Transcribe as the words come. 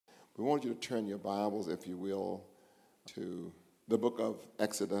We want you to turn your Bibles, if you will, to the book of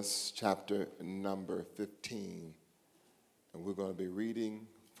Exodus, chapter number 15. And we're going to be reading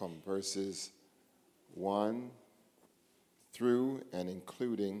from verses 1 through and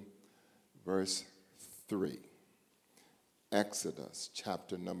including verse 3. Exodus,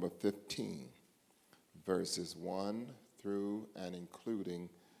 chapter number 15, verses 1 through and including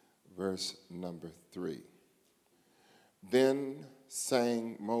verse number 3. Then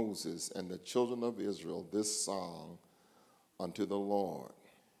sang Moses and the children of Israel this song unto the Lord,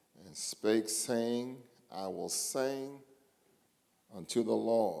 and spake, saying, I will sing unto the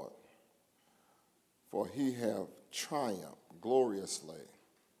Lord, for he hath triumphed gloriously.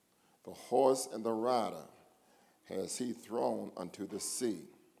 The horse and the rider has he thrown unto the sea.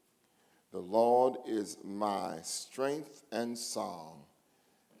 The Lord is my strength and song,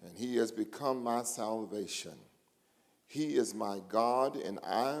 and he has become my salvation. He is my God, and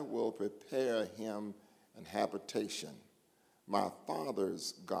I will prepare him an habitation, my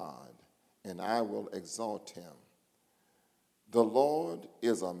father's God, and I will exalt him. The Lord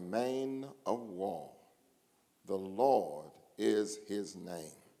is a man of war. The Lord is his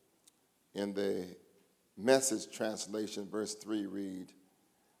name. In the Message translation, verse 3 read,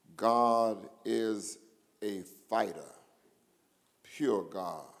 God is a fighter, pure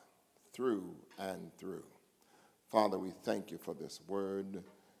God, through and through. Father, we thank you for this word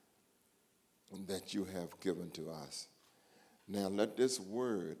that you have given to us. Now let this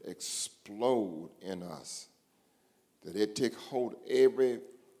word explode in us, that it take hold every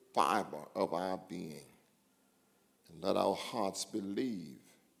fiber of our being, and let our hearts believe,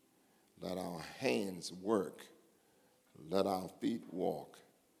 let our hands work, let our feet walk,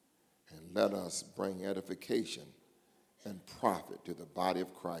 and let us bring edification and profit to the body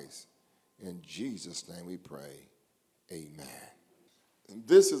of Christ. In Jesus' name we pray. Amen.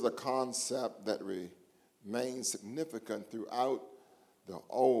 This is a concept that remains significant throughout the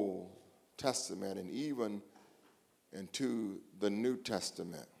Old Testament and even into the New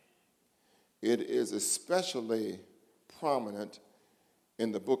Testament. It is especially prominent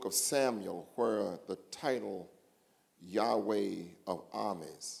in the book of Samuel, where the title Yahweh of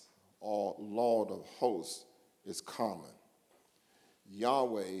Armies or Lord of Hosts is common.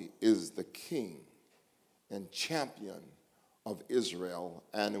 Yahweh is the king and champion of Israel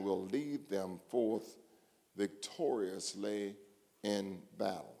and will lead them forth victoriously in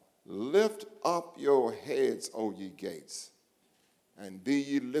battle. Lift up your heads, O ye gates, and be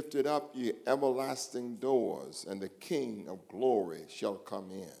ye lifted up, ye everlasting doors, and the King of glory shall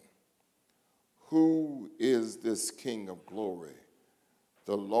come in. Who is this King of glory?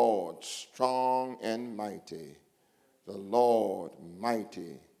 The Lord strong and mighty, the Lord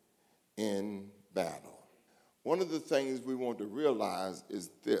mighty in battle. One of the things we want to realize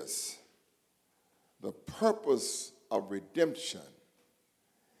is this: the purpose of redemption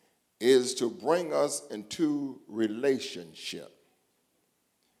is to bring us into relationship.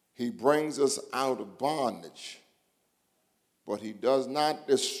 He brings us out of bondage, but he does not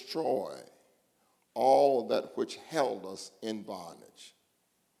destroy all that which held us in bondage.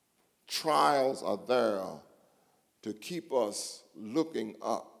 Trials are there to keep us looking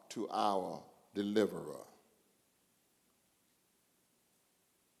up to our deliverer.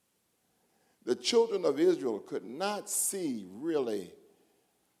 The children of Israel could not see really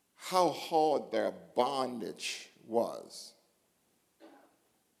how hard their bondage was,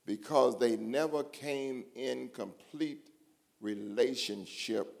 because they never came in complete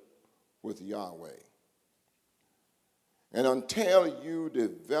relationship with Yahweh. And until you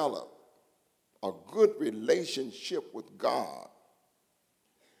develop a good relationship with God,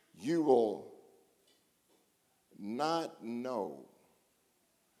 you will not know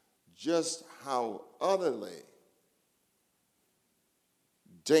just how utterly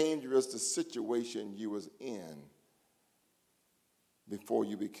dangerous the situation you was in before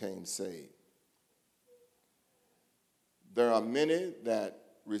you became saved. There are many that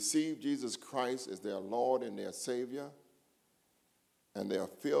receive Jesus Christ as their Lord and their Savior, and they are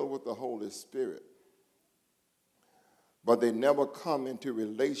filled with the Holy Spirit, but they never come into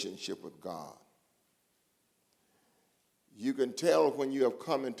relationship with God. You can tell when you have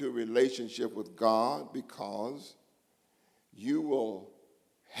come into a relationship with God because you will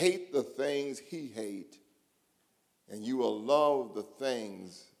hate the things he hates, and you will love the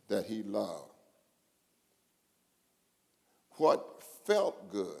things that he loved. What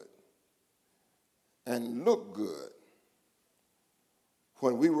felt good and looked good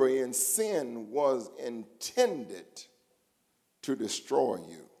when we were in sin was intended to destroy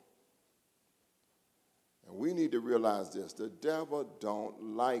you. And we need to realize this. The devil don't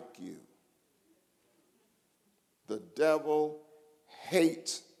like you. The devil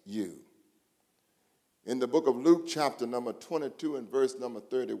hates you. In the book of Luke, chapter number 22 and verse number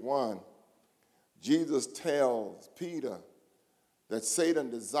 31, Jesus tells Peter that Satan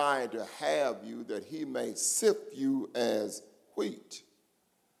desired to have you that he may sift you as wheat.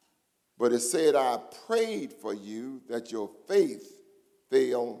 But it said, I prayed for you that your faith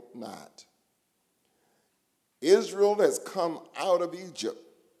fail not. Israel has come out of Egypt.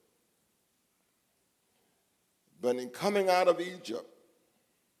 But in coming out of Egypt,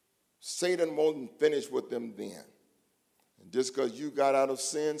 Satan wasn't finished with them then. And just because you got out of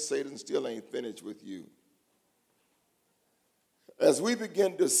sin, Satan still ain't finished with you. As we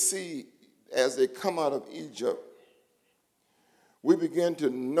begin to see, as they come out of Egypt, we begin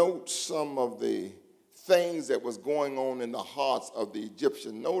to note some of the things that was going on in the hearts of the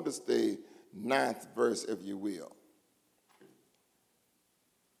Egyptians. Notice the 9th verse, if you will.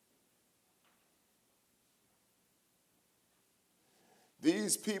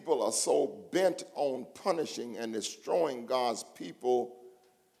 These people are so bent on punishing and destroying God's people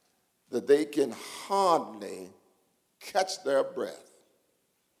that they can hardly catch their breath.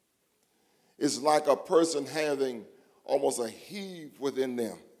 It's like a person having almost a heave within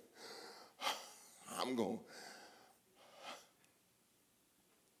them.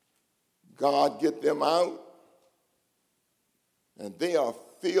 God get them out, and they are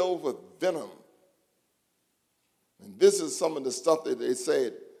filled with venom. And this is some of the stuff that they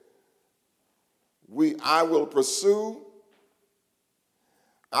said. I will pursue,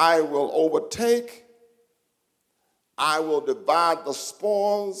 I will overtake, I will divide the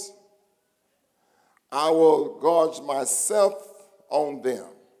spoils, I will gorge myself on them.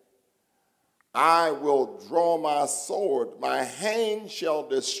 I will draw my sword, my hand shall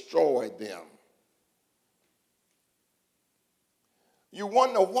destroy them. You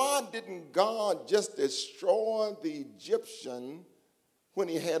wonder, why didn't God just destroy the Egyptian when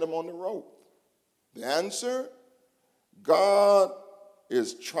he had him on the rope? The answer, God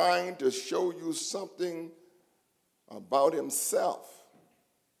is trying to show you something about himself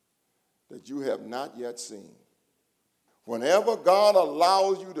that you have not yet seen. Whenever God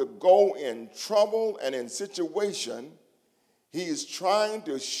allows you to go in trouble and in situation, he is trying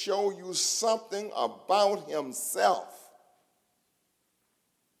to show you something about himself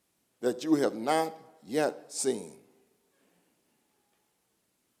that you have not yet seen.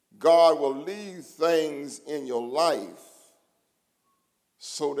 God will leave things in your life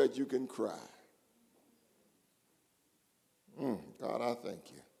so that you can cry. God, I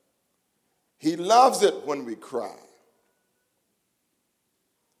thank you. He loves it when we cry.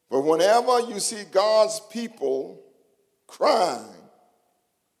 But whenever you see God's people crying,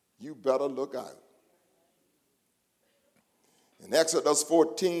 you better look out. In Exodus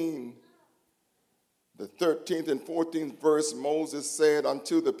 14, the 13th and 14th verse, Moses said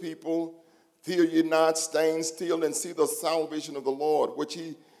unto the people, fear ye not, stand still and see the salvation of the Lord, which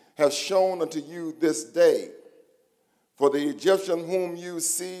he hath shown unto you this day. For the Egyptian whom you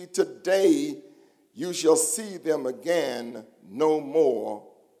see today, you shall see them again no more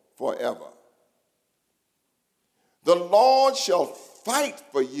forever. The Lord shall fight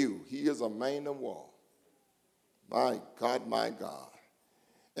for you. He is a man of war. My God, my God.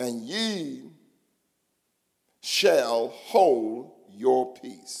 And ye shall hold your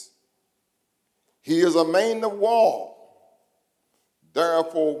peace. He is a man of war.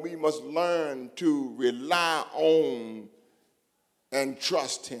 Therefore, we must learn to rely on and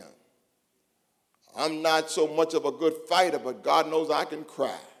trust him. I'm not so much of a good fighter, but God knows I can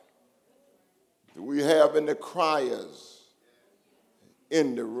cry. Do we have any criers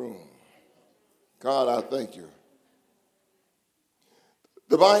in the room? God, I thank you.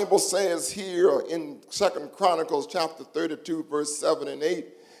 The Bible says here in 2 Chronicles chapter 32, verse 7 and 8,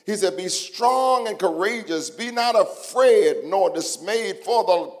 he said, be strong and courageous, be not afraid nor dismayed for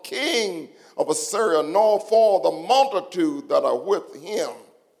the king of Assyria, nor for the multitude that are with him.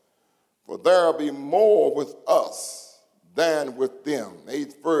 For there be more with us than with them.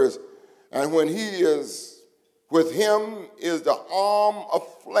 8th verse, and when he is with him is the arm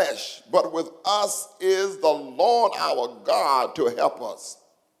of flesh, but with us is the Lord our God to help us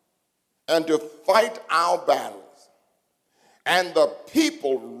and to fight our battles. And the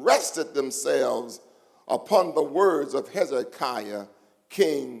people rested themselves upon the words of Hezekiah,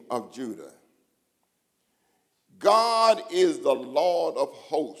 king of Judah. God is the Lord of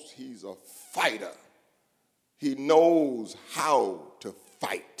hosts. He's a fighter. He knows how to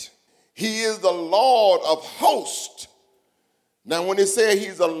fight. He is the Lord of hosts. Now, when they say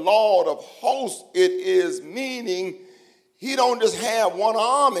he's a Lord of hosts, it is meaning he don't just have one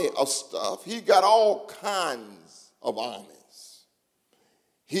army of stuff. He got all kinds of armies.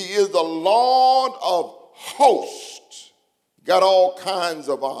 He is the Lord of hosts. Got all kinds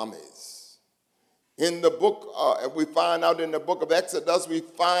of armies. In the book, we find out in the book of Exodus, we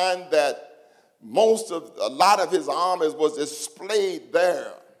find that a lot of his armies was displayed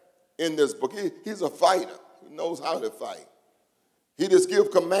there in this book. He's a fighter. He knows how to fight. He just gives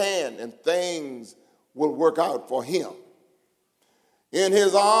command and things will work out for him. In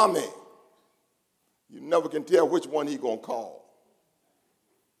his army, you never can tell which one he's going to call.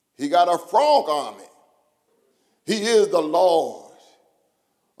 He got a frog army. He is the Lord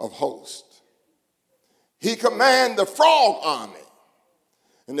of hosts. He commanded the frog army.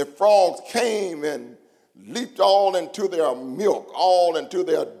 And the frogs came and leaped all into their milk, all into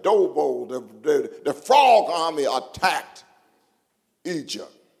their dough bowl. The frog army attacked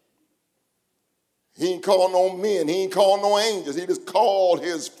Egypt. He ain't called no men. He ain't called no angels. He just called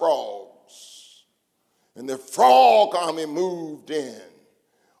his frogs. And the frog army moved in,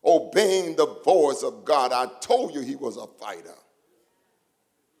 obeying the voice of God. I told you he was a fighter.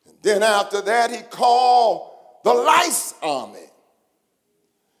 And then after that, he called the lice army.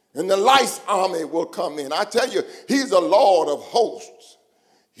 And the lice army will come in. I tell you, he's the Lord of hosts.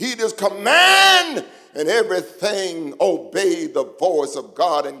 He just command and everything obeyed the voice of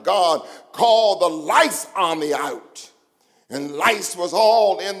God. And God called the lice army out. And lice was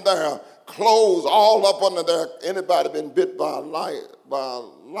all in their clothes, all up under their. Anybody been bit by a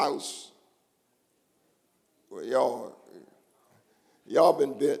louse? Well, y'all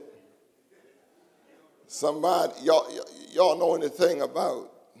been bit. Somebody, y'all know anything about.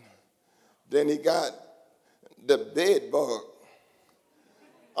 Then he got the bed bug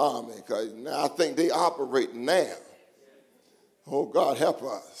army, because now I think they operate now. Oh, God help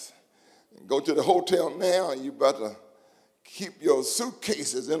us. Go to the hotel now, and you better keep your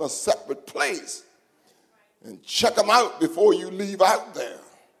suitcases in a separate place and check them out before you leave out there,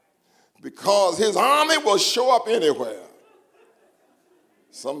 because his army will show up anywhere.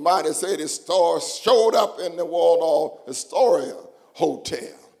 Somebody said his star showed up in the Waldorf Astoria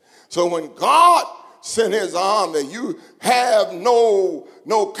Hotel. So when God sent his army, you have no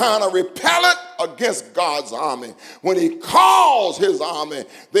kind of repellent against God's army. When he calls his army,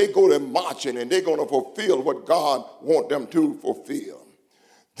 they go to marching and they're going to fulfill what God wants them to fulfill.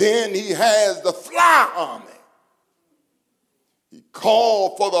 Then he has the fly army. He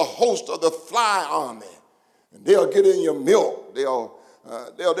called for the host of the fly army. And they'll get in your milk. They'll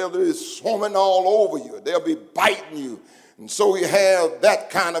be swarming all over you. They'll be biting you. And so he have that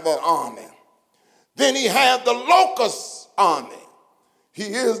kind of an army. Then he have the locust army. He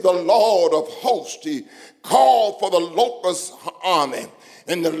is the Lord of hosts. He called for the locust army.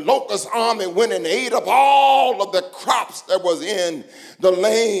 And the locust army went and ate up all of the crops that was in the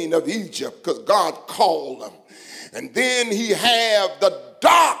land of Egypt, because God called them. And then he have the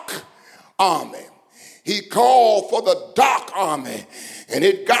dark army. He called for the dark army. And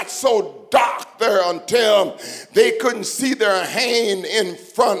it got so dark there until they couldn't see their hand in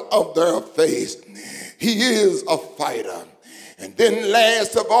front of their face. He is a fighter. And then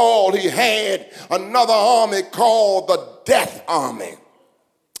last of all, he had another army called the death army.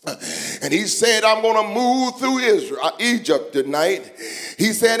 And he said, I'm going to move through Egypt tonight.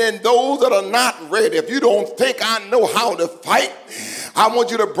 He said, and those that are not ready, if you don't think I know how to fight, I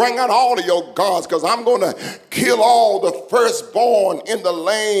want you to bring out all of your gods, because I'm going to kill all the firstborn in the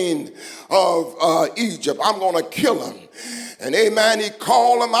land of Egypt. I'm going to kill them. And amen, he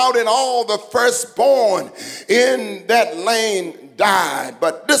called them out, and all the firstborn in that land died.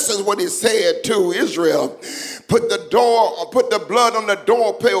 But this is what he said to Israel. Put the blood on the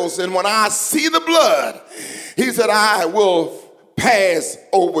doorposts, and when I see the blood, he said, I will pass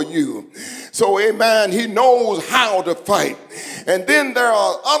over you. So, amen, he knows how to fight. And then there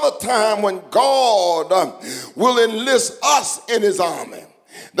are other times when God will enlist us in his army.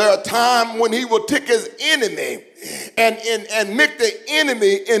 There are times when he will take his enemy and make the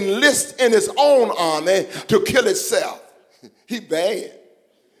enemy enlist in his own army to kill itself. He bad.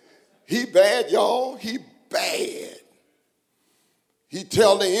 He bad, y'all. He bad. He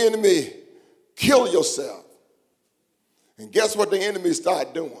tell the enemy, kill yourself. And guess what the enemy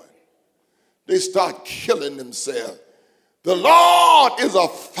start doing? They start killing themselves. The Lord is a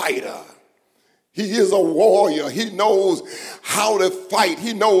fighter. He is a warrior. He knows how to fight.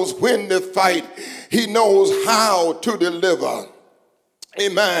 He knows when to fight. He knows how to deliver.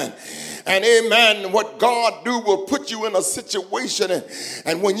 Amen. And amen, what God do will put you in a situation.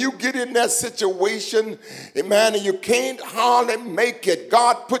 And when you get in that situation, amen, and you can't hardly make it,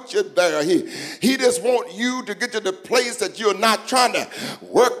 God put you there. He just want you to get to the place that you're not trying to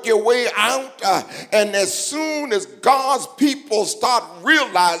work your way out. And as soon as God's people start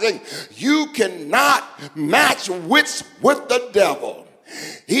realizing you cannot match wits with the devil.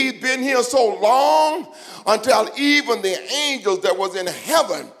 He's been here so long until even the angels that was in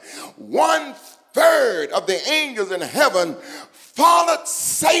heaven, 1/3 of the angels in heaven followed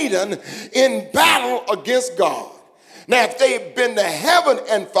Satan in battle against God. Now, if they've been to heaven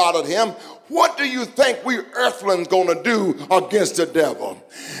and followed him, what do you think we earthlings gonna do against the devil?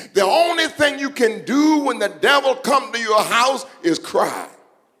 The only thing you can do when the devil come to your house is cry.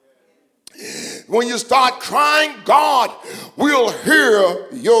 When you start crying, God will hear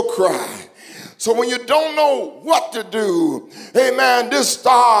your cry. So when you don't know what to do, amen, just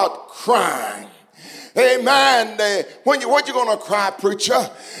start crying. Amen. What you gonna cry, preacher?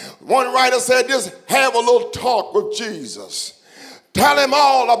 One writer said, just have a little talk with Jesus. Tell him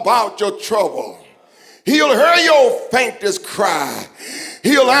all about your trouble. He'll hear your faintest cry.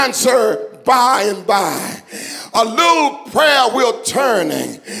 He'll answer by and by. A little prayer will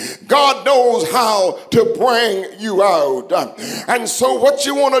turning. God knows how to bring you out. And so what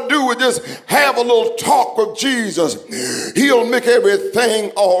you want to do is just have a little talk with Jesus. He'll make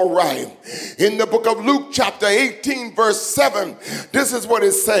everything all right. In the book of Luke chapter 18 verse 7, this is what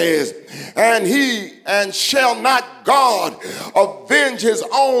it says. And shall not God avenge his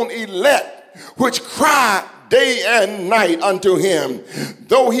own elect, which cry day and night unto him,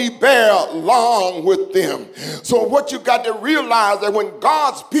 though he bear long with them. So what you got to realize that when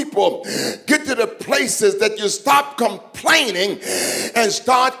God's people get to the places that you stop complaining and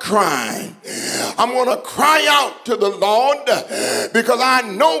start crying. I'm going to cry out to the Lord because I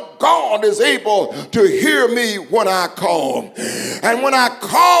know God is able to hear me when I call. And when I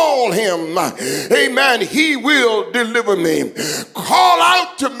call him, amen, he will deliver me. Call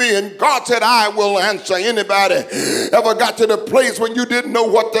out to me, and God said, I will answer. Anybody ever got to the place when you didn't know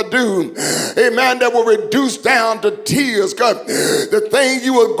what to do? Amen. That were reduced down to tears because the thing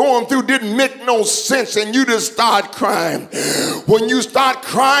you were going through didn't make no sense, and you just start crying. When you start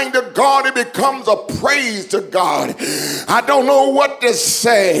crying to God, it becomes a praise to God. I don't know what to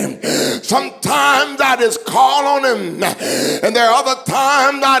say. Sometimes I just call on him, and there are other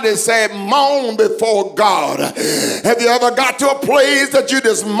times I just say moan before God. Have you ever got to a place that you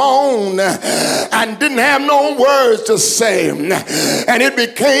just moan and didn't have no words to say, and it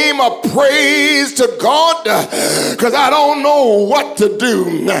became a praise to God because I don't know what to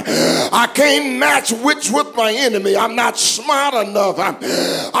do. I can't match wits with my enemy. I'm not smart enough.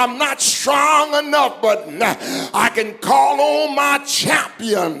 I'm not strong enough, but I can call on my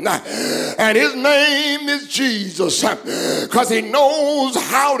champion, and his name is Jesus, because he knows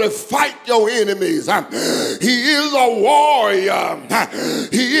how to fight your enemies. He is a warrior.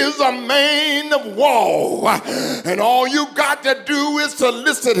 He is a man of war, and all you got to do is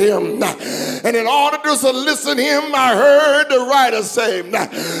solicit him. And in order to solicit him, I heard the writer say,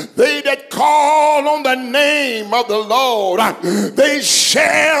 they that call on the name of the Lord, they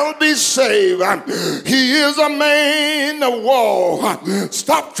shall be saved. He is a man of war.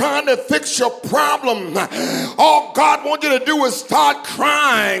 Stop trying to fix your problem. All God wants you to do is start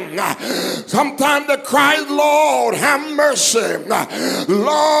crying. Sometimes the cry is, Lord, have mercy.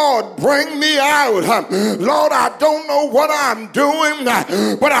 Lord, bring me out. Lord, I don't know what I'm doing,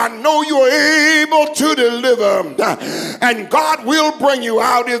 but I know you're able to deliver. And God will bring you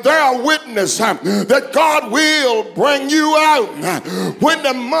out. Is there a witness that God will bring you out? When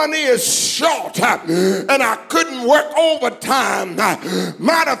the money is short and I couldn't work overtime.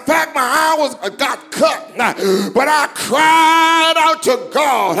 Matter of fact, my hours got cut, but I cried out to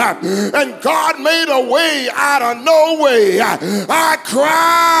God, and God made a way out of no way. I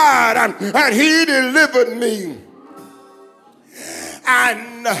cried, and he delivered me.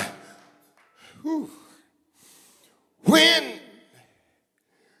 And when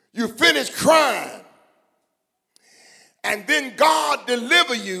you finish crying, and then God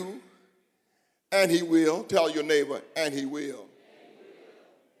deliver you, and he will. Tell your neighbor, and he will.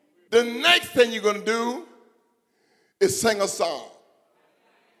 The next thing you're going to do is sing a song.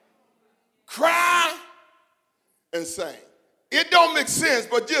 Cry and sing. It don't make sense,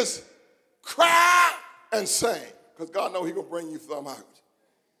 but just cry and sing, because God knows he's going to bring you some out.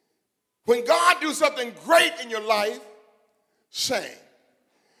 When God do something great in your life, sing.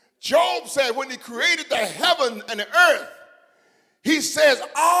 Job said when he created the heaven and the earth, he says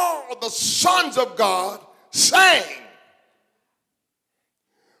all the sons of God sang.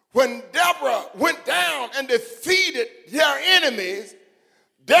 When Deborah went down and defeated their enemies,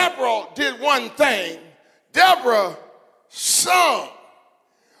 Deborah did one thing. Deborah sung.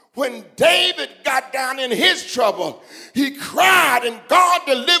 When David got down in his trouble, he cried and God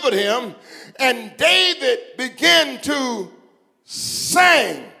delivered him, and David began to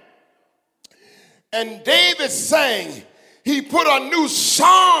sing. And David sang. He put a new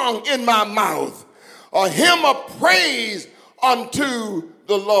song in my mouth, a hymn of praise unto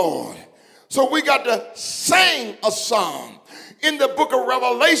the Lord. So we got to sing a song. In the book of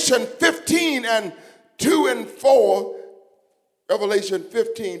Revelation 15 and 2 and 4, Revelation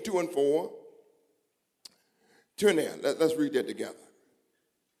 15, 2 and 4. Turn there. Let's read that together.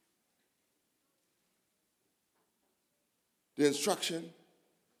 The instruction,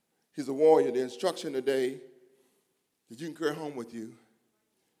 he's a warrior. The instruction today that you can carry home with you: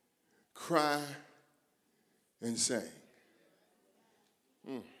 cry and sing.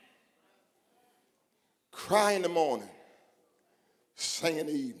 Cry in the morning, sing in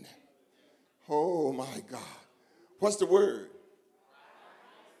the evening. Oh my God. What's the word?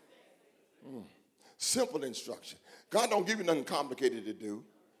 Simple instruction. God don't give you nothing complicated to do.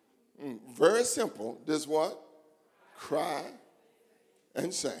 Very simple. This what? Cry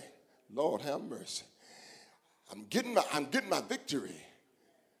and sing. Lord have mercy. I'm getting my victory.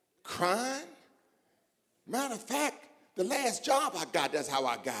 Crying. Matter of fact, the last job I got, that's how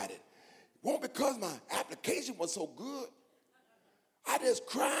I got it. It wasn't because my application was so good. I just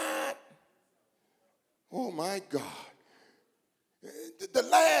cried. Oh my God. The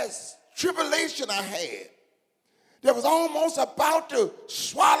last tribulation I had that was almost about to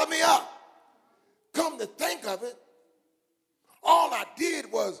swallow me up. Come to think of it, all I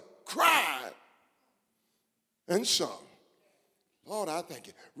did was cry and sung. Lord, I thank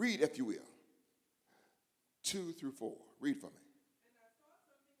you. Read, if you will. 2 through 4. Read for me.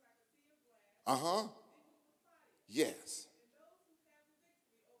 Uh-huh. Yes.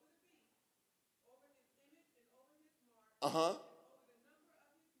 Uh-huh.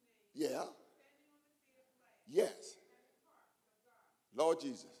 Yeah. Yes. Lord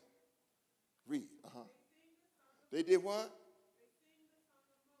Jesus. Read. Uh-huh. They did what?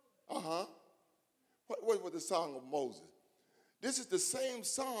 Uh-huh. What was the song of Moses? This is the same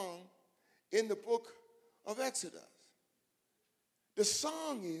song in the book of Exodus. The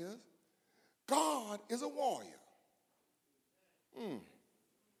song is, God is a warrior.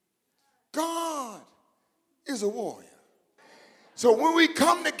 God is a warrior. So when we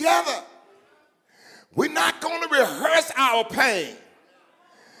come together, we're not going to rehearse our pain.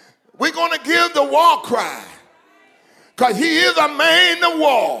 We're going to give the war cry, because he is a man of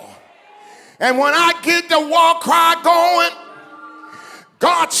war. And when I get the war cry going,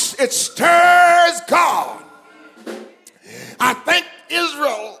 it stirs God. I think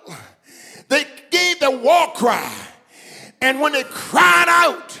Israel, they gave the war cry. And when they cried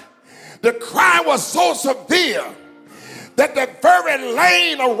out, the cry was so severe that the very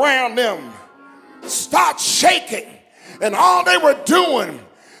lane around them started shaking. And all they were doing,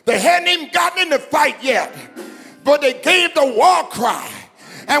 they hadn't even gotten in the fight yet, but they gave the war cry.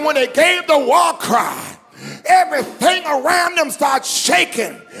 And when they gave the war cry, everything around them started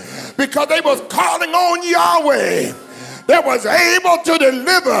shaking, because they was calling on Yahweh that was able to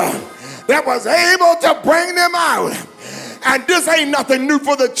deliver, that was able to bring them out. And this ain't nothing new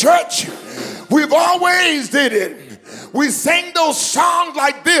for the church. We've always did it. We sing those songs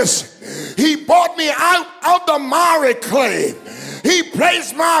like this. He brought me out of the miry clay. He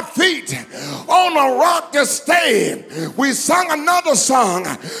placed my feet on a rock to stay. We sung another song.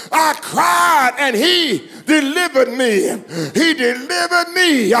 I cried and he delivered me. He delivered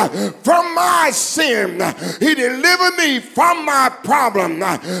me from my sin. He delivered me from my problem.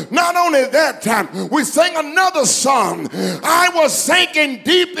 Not only that, we sang another song. I was sinking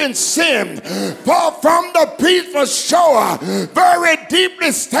deep in sin, far from the peaceful shore, very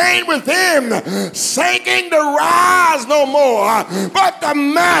deeply stained within, sinking to rise no more. But the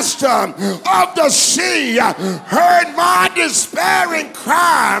master of the sea heard my despairing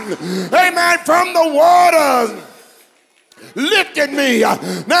cry, amen, from the waters, lifted me.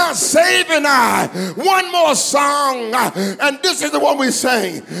 Now saving I. One more song, and this is the one we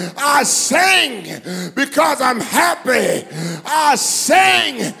sing. I sing because I'm happy. I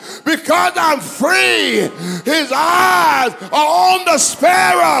sing because I'm free. His eyes are on the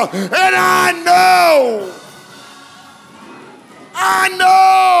sparrow, and I know.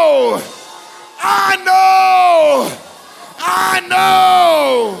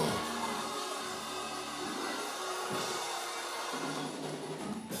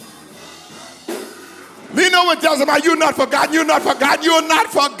 Lean over and tell somebody, you're not forgotten, you're not forgotten, you're not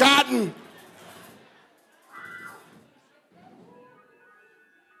forgotten.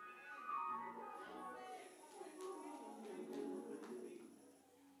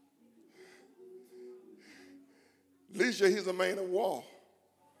 Elisha, he's a man of war.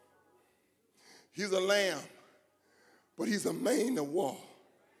 He's a lamb, but he's a man of war.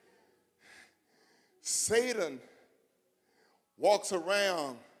 Satan walks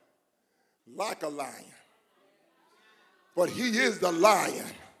around like a lion, but he is the lion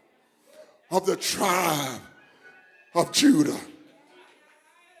of the tribe of Judah.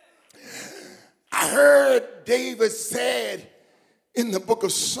 I heard David said in the book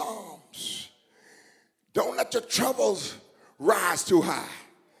of Psalms, don't let your troubles rise too high.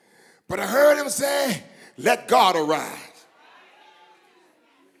 But I heard him say, let God arise.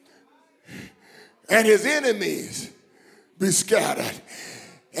 And his enemies be scattered.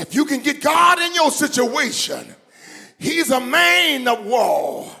 If you can get God in your situation, he's a man of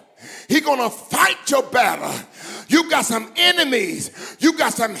war. He's going to fight your battle. You got some enemies. You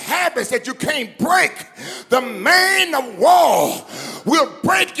got some habits that you can't break. The man of war will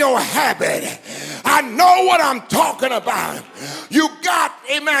break your habit. I know what I'm talking about. You got,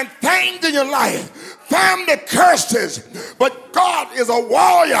 amen, things in your life, family curses, but God is a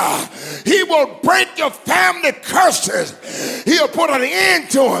warrior. He will break your family curses. He'll put an end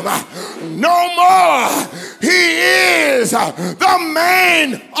to them. No more. He is the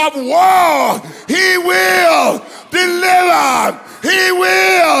man of war. He will deliver. He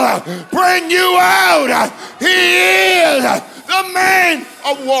will bring you out. He is the man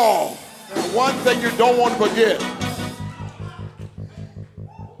of war. And one thing you don't want to forget,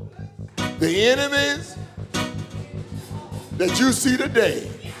 the enemies that you see today,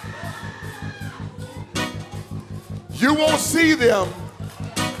 you won't see them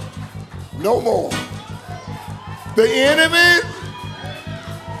no more. The enemies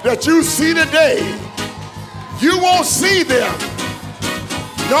that you see today, you won't see them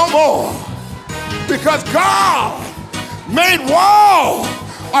no more, because God made war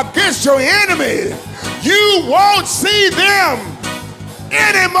against your enemies. You won't see them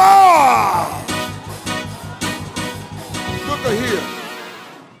anymore. Look at here.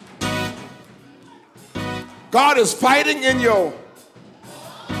 God is fighting in your,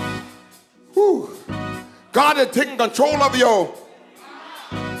 God is taking control of your,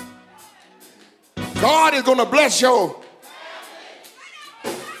 God is going to bless your,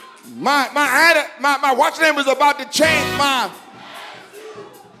 my watch name is about to change my,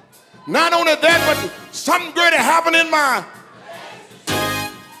 not only that, but something great happened in my,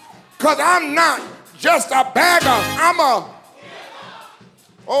 because I'm not just a beggar, I'm a,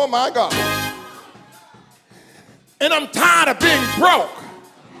 oh my God. And I'm tired of being broke.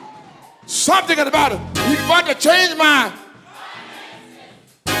 Something about it. He's about to change my,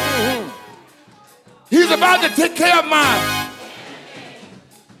 he's about to take care of my,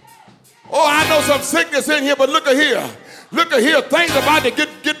 oh, I know some sickness in here, but look at here. Look at here, things about to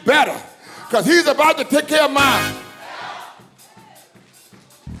get better. Because he's about to take care of mine.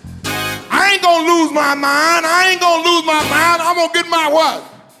 I ain't going to lose my mind. I ain't going to lose my mind. I'm going to get my what?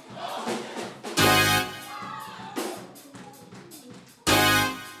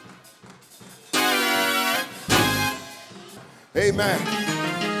 Amen.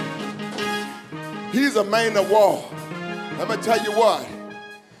 He's a man of war. Let me tell you what.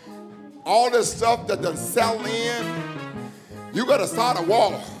 All this stuff that done sell in, you got to start a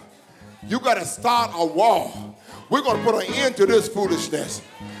war. You got to start a war. We're going to put an end to this foolishness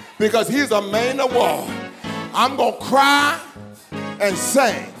because he's a man of war. I'm going to cry and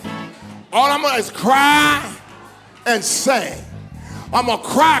sing. All I'm going to is cry and sing. I'm going to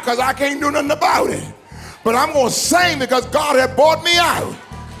cry because I can't do nothing about it. But I'm going to sing because God had brought me out.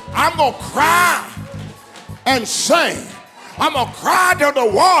 I'm going to cry and sing. I'm going to cry to the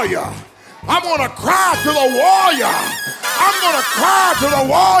warrior. I'm going to cry to the warrior. I'm going to cry to the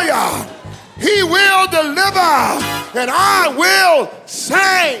warrior. He will deliver, and I will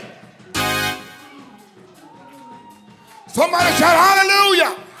sing. Somebody shout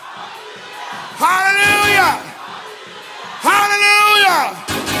hallelujah. Hallelujah. Hallelujah.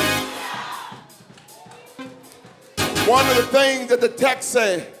 One of the things that the text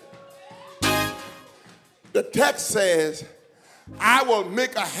says, I will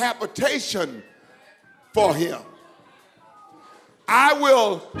make a habitation for him. I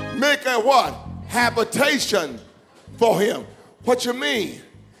will make a what? Habitation for him. What you mean?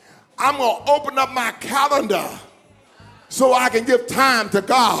 I'm going to open up my calendar so I can give time to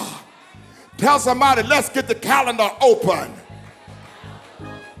God. Tell somebody, let's get the calendar open.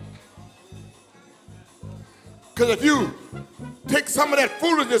 Because if you take some of that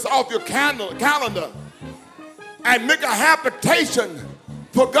foolishness off your calendar and make a habitation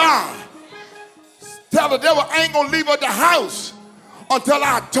for God, tell the devil I ain't going to leave at the house until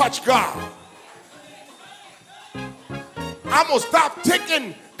I touch God. I'm going to stop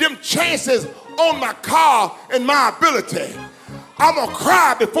taking them chances on my car and my ability. I'm going to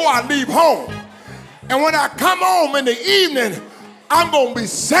cry before I leave home. And when I come home in the evening, I'm going to be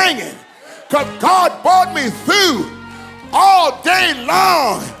singing because God brought me through all day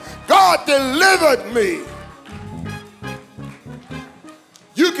long. God delivered me.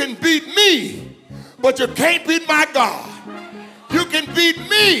 You can beat me, but you can't beat my God. You can beat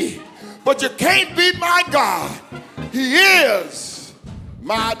me, but you can't beat my God. He is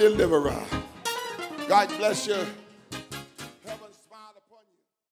my deliverer. God bless you.